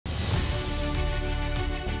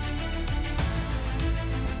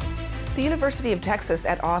The University of Texas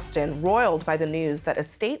at Austin roiled by the news that a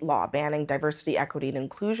state law banning diversity, equity, and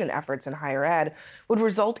inclusion efforts in higher ed would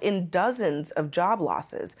result in dozens of job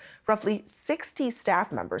losses. Roughly 60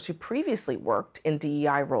 staff members who previously worked in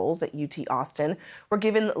DEI roles at UT Austin were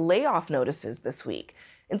given layoff notices this week.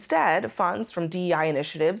 Instead, funds from DEI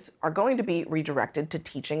initiatives are going to be redirected to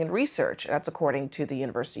teaching and research. That's according to the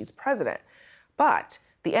university's president. But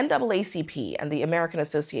the NAACP and the American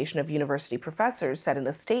Association of University Professors said in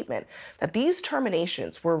a statement that these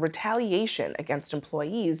terminations were retaliation against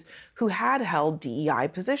employees who had held DEI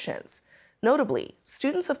positions. Notably,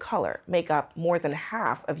 students of color make up more than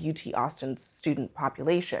half of UT Austin's student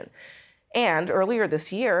population. And earlier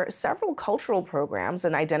this year, several cultural programs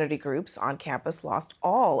and identity groups on campus lost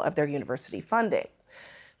all of their university funding.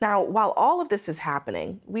 Now, while all of this is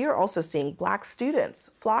happening, we are also seeing Black students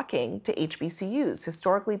flocking to HBCUs,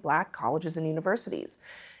 historically Black colleges and universities.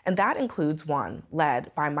 And that includes one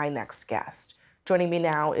led by my next guest. Joining me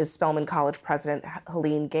now is Spelman College President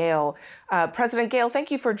Helene Gayle. President Gayle, thank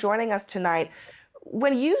you for joining us tonight.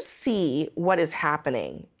 When you see what is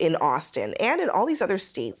happening in Austin and in all these other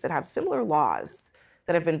states that have similar laws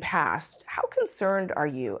that have been passed, how concerned are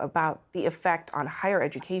you about the effect on higher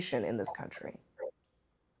education in this country?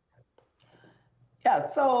 Yeah,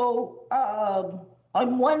 so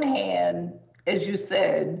on one hand, as you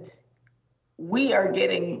said, we are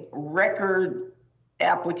getting record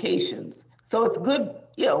applications. So it's good,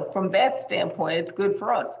 from that standpoint, it's good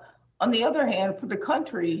for us. On the other hand, for the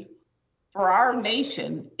country, for our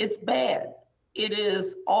nation, it's bad. It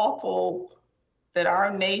is awful that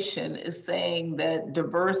our nation is saying that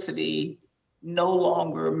diversity no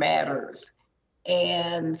longer matters.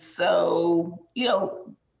 And so,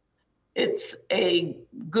 it's a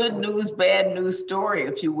good news, bad news story,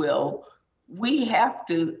 if you will. We have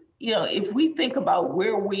to, if we think about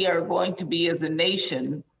where we are going to be as a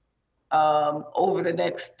nation over the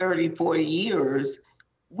next 30, 40 years,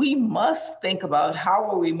 we must think about how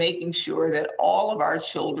are we making sure that all of our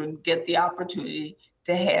children get the opportunity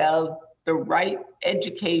to have the right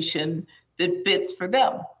education that fits for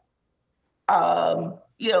them.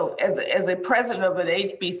 As a president of an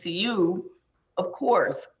HBCU, of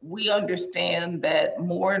course, we understand that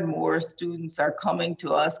more and more students are coming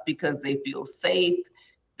to us because they feel safe,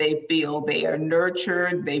 they feel they are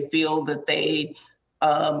nurtured, they feel that they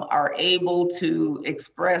are able to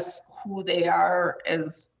express who they are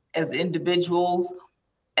as individuals,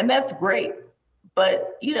 and that's great.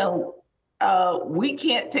 But we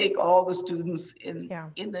can't take all the students in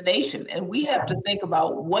the nation, and we have to think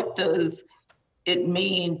about what does it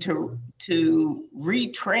mean to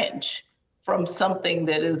retrench from something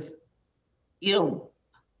that is,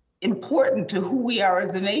 important to who we are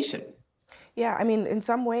as a nation. Yeah, I mean, in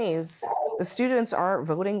some ways, the students are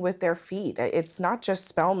voting with their feet. It's not just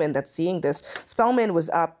Spelman that's seeing this. Spelman was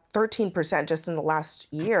up 13% just in the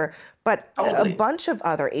last year, but a bunch of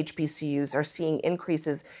other HBCUs are seeing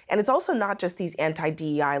increases. And it's also not just these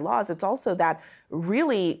anti-DEI laws, it's also that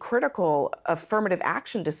really critical affirmative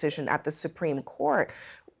action decision at the Supreme Court.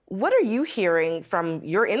 What are you hearing from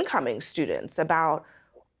your incoming students about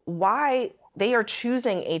why they are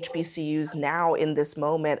choosing HBCUs now in this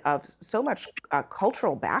moment of so much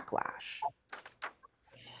cultural backlash?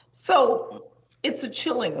 So it's a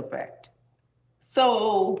chilling effect.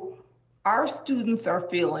 So our students are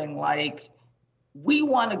feeling like we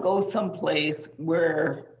want to go someplace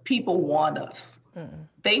where people want us.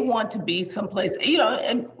 They want to be someplace,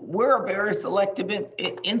 and we're a very selective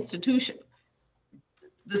institution.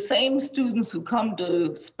 The same students who come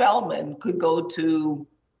to Spelman could go to,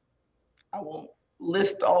 I won't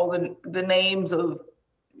list all the names of,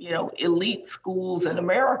 elite schools in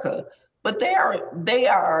America, but they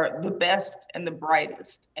are the best and the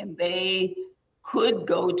brightest, and they could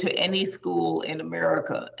go to any school in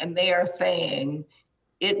America. And they are saying,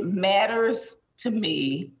 it matters to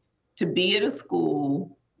me to be at a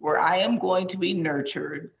school where I am going to be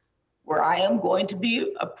nurtured, where I am going to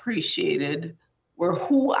be appreciated, where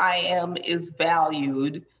who I am is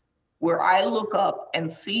valued, where I look up and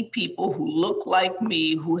see people who look like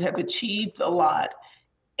me, who have achieved a lot.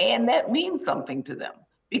 And that means something to them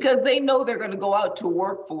because they know they're going to go out to a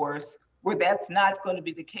workforce where that's not going to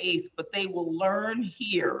be the case, but they will learn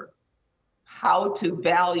here how to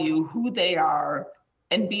value who they are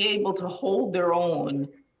and be able to hold their own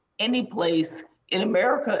any place in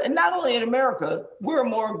America. And not only in America, we're a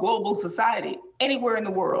more global society, anywhere in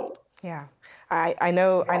the world. Yeah, I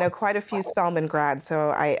know quite a few Spelman grads, so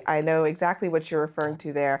I know exactly what you're referring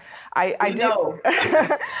to there. I do know.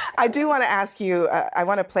 I do want to ask you. I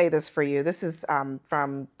want to play this for you. This is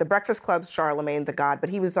from the Breakfast Club's Charlamagne the God, but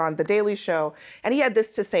he was on The Daily Show, and he had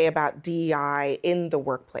this to say about DEI in the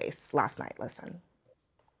workplace last night. Listen.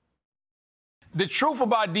 The truth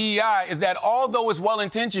about DEI is that although it's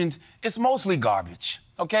well-intentioned, it's mostly garbage,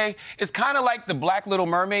 okay? It's kind of like the Black Little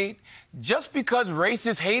Mermaid. Just because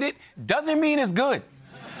racists hate it doesn't mean it's good.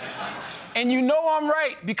 And you know I'm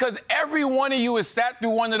right, because every one of you has sat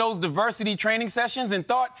through one of those diversity training sessions and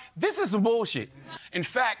thought, this is some bullshit. In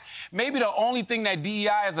fact, maybe the only thing that DEI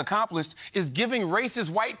has accomplished is giving racist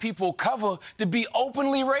white people cover to be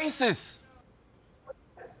openly racist.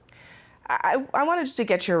 I wanted to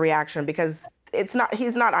get your reaction because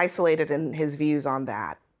he's not isolated in his views on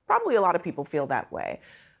that. Probably a lot of people feel that way.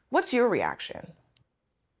 What's your reaction?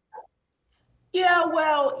 Yeah,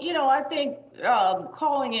 well, I think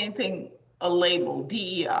calling anything a label,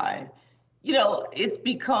 DEI, it's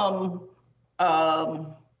become a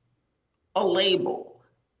label,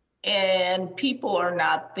 and people are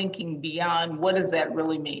not thinking beyond what does that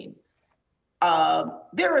really mean.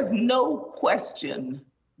 There is no question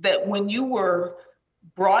that when you were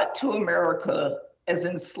brought to America as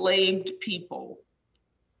enslaved people,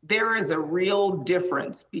 there is a real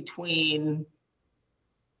difference between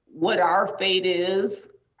what our fate is,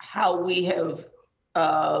 how we have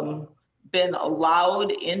been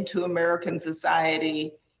allowed into American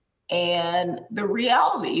society, and the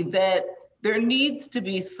reality that there needs to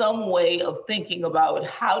be some way of thinking about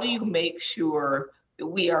how do you make sure that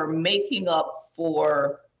we are making up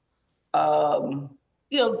for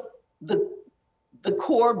the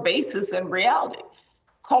core basis and reality.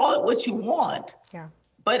 Call it what you want. Yeah.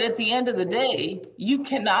 But at the end of the day, you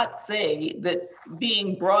cannot say that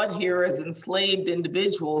being brought here as enslaved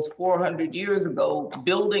individuals 400 years ago,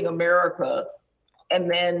 building America, and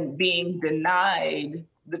then being denied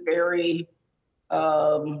the very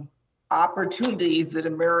opportunities that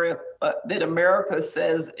America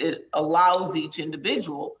says it allows each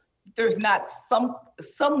individual, there's not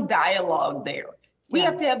some dialogue there. We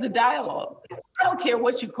have to have the dialogue. I don't care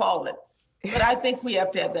what you call it, but I think we have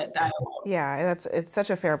to have that dialogue. Yeah, it's such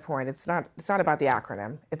a fair point. It's not about the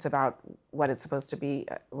acronym. It's about what it's supposed to be,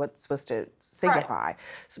 what it's supposed to signify. Right.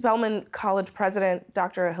 Spelman College President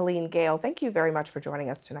Dr. Helene Gayle, thank you very much for joining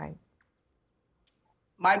us tonight.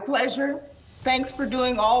 My pleasure. Thanks for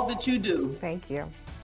doing all that you do. Thank you.